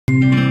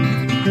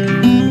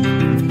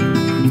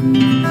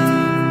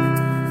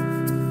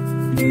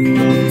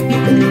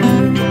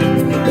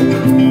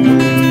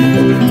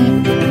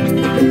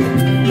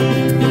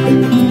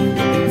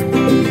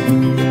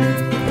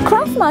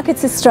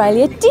Markets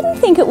Australia didn't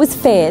think it was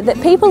fair that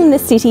people in the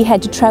city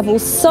had to travel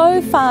so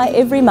far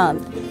every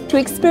month to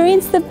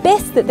experience the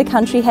best that the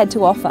country had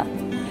to offer.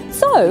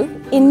 So,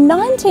 in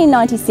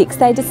 1996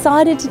 they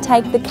decided to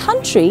take the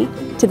country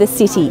to the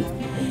city.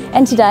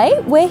 And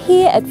today we're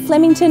here at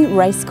Flemington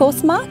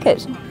Racecourse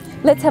Market.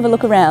 Let's have a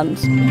look around.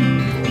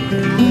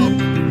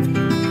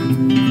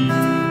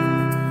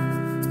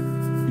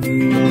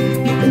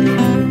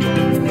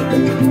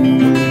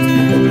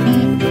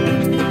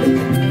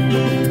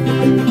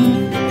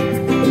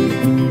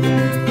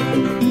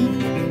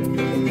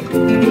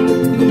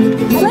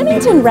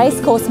 Flemington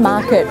Racecourse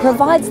Market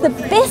provides the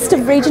best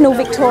of regional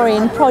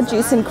Victorian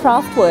produce and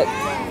craft work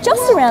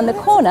just around the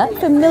corner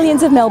for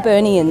millions of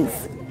Melburnians.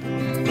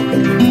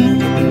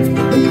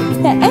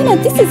 Now Anna,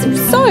 this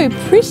is so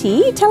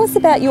pretty. Tell us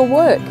about your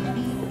work.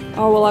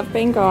 Oh well, I've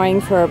been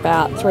going for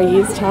about 3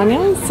 years,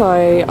 Tanya,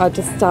 so I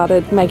just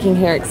started making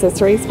hair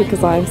accessories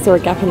because I saw a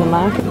gap in the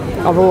market.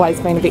 I've always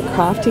been a bit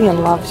crafty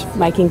and loved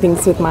making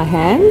things with my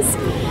hands.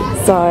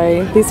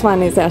 So this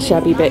one is our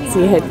Shabby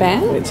Betsy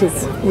headband, which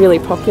is really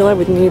popular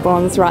with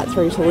newborns right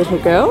through to little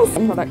girls. The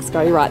products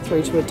go right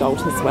through to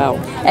adult as well.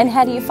 And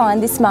how do you find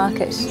this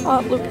market?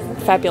 Oh, look,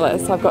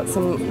 fabulous. I've got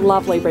some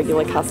lovely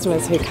regular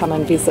customers who come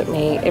and visit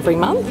me every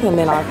month, and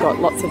then I've got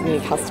lots of new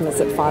customers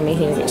that find me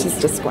here, which is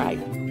just great.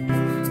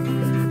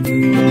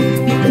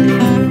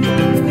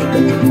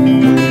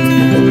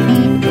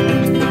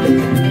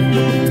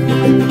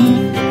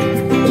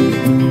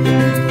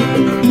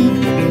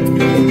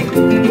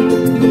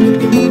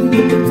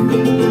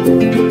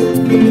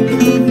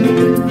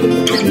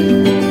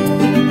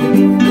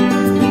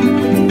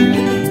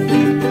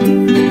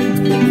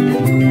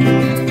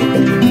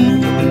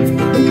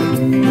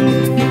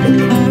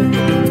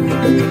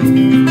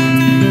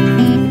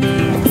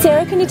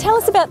 Tell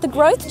us about the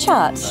growth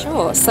chart.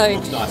 Sure. So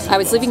I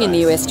was living in the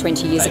US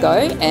 20 years ago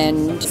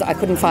and I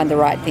couldn't find the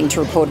right thing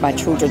to record my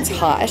children's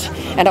height,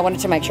 and I wanted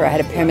to make sure I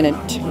had a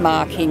permanent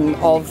marking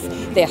of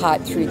their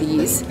height through the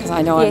years, because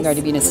I know I'm going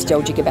to be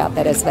nostalgic about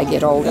that as they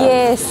get older.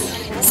 Yes.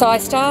 So I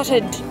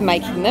started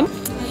making them.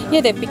 Yeah,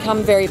 they've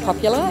become very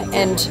popular,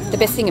 and the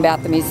best thing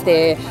about them is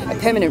they're a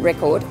permanent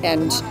record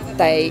and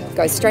they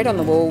go straight on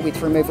the wall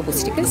with removable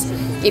stickers.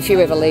 If you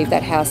ever leave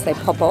that house, they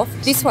pop off.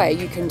 This way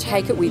you can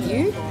take it with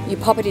you, you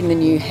pop it in the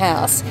new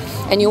house,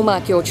 and you'll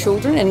mark your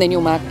children, and then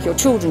you'll mark your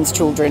children's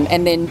children,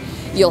 and then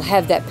you'll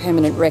have that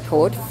permanent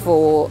record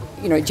for,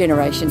 you know,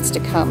 generations to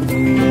come.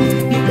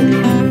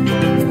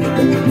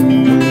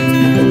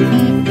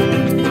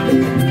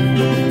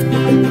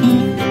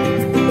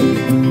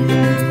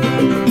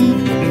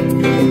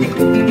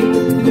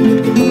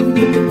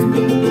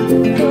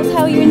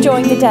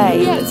 Enjoying the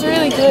day? Yeah, it's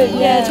really good.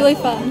 Yeah, it's really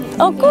fun.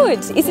 Oh, good.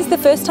 Is this the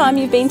first time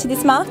you've been to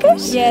this market?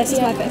 Yes, it's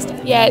my first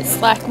time. Yeah,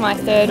 it's like my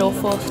third or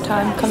fourth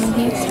time coming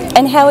here.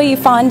 And how are you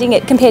finding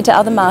it compared to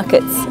other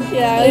markets?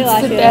 Yeah, I really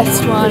like it. It's the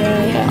best one.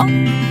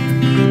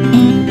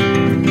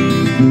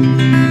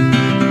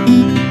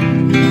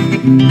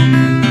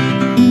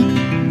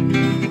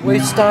 Yeah. We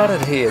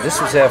started here. This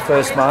was our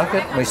first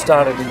market. We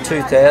started in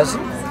 2000.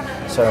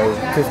 So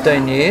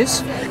 15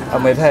 years,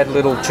 and we've had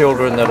little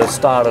children that have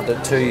started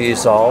at 2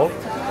 years old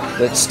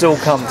that still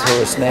come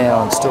to us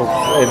now, and still,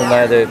 even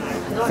though they're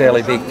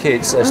fairly big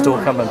kids, they still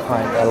come and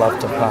paint. They love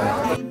to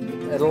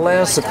paint. It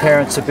allows the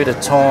parents a bit of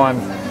time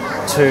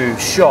to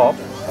shop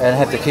and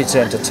have the kids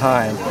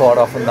entertained. Quite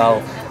often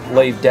they'll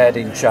leave dad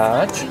in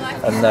charge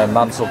and the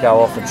mums will go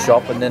off and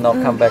shop, and then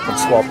they'll come back and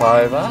swap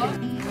over.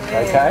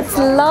 Okay? It's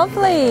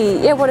lovely.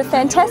 Yeah, what a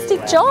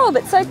fantastic job.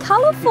 It's so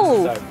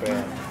colourful. So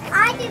fair.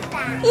 I did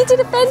that. You did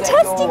a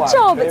fantastic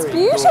job. It's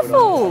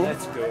beautiful.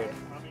 That's good.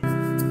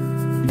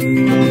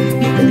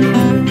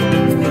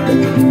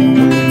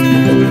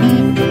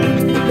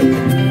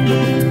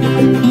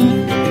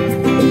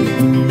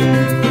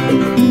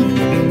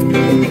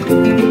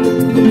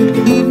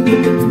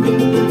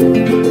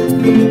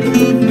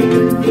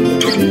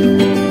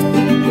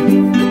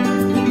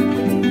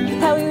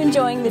 How are you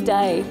enjoying the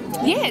day?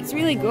 Yeah, it's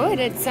really good.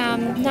 It's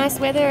nice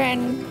weather,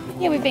 and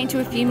yeah, we've been to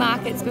a few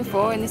markets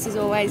before, and this is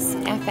always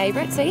our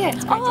favourite, so yeah,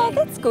 it's great. Oh,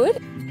 that's good.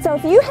 So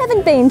if you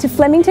haven't been to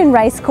Flemington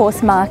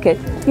Racecourse Market,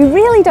 you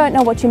really don't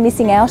know what you're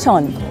missing out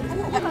on.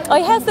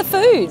 Oh, how's the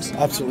food?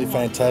 Absolutely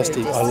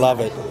fantastic. I love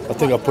it. I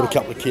think I put a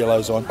couple of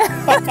kilos on.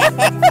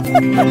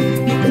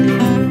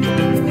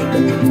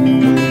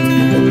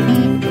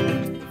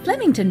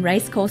 Flemington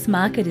Racecourse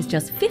Market is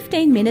just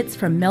 15 minutes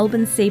from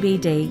Melbourne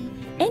CBD.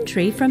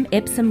 Entry from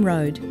Epsom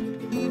Road.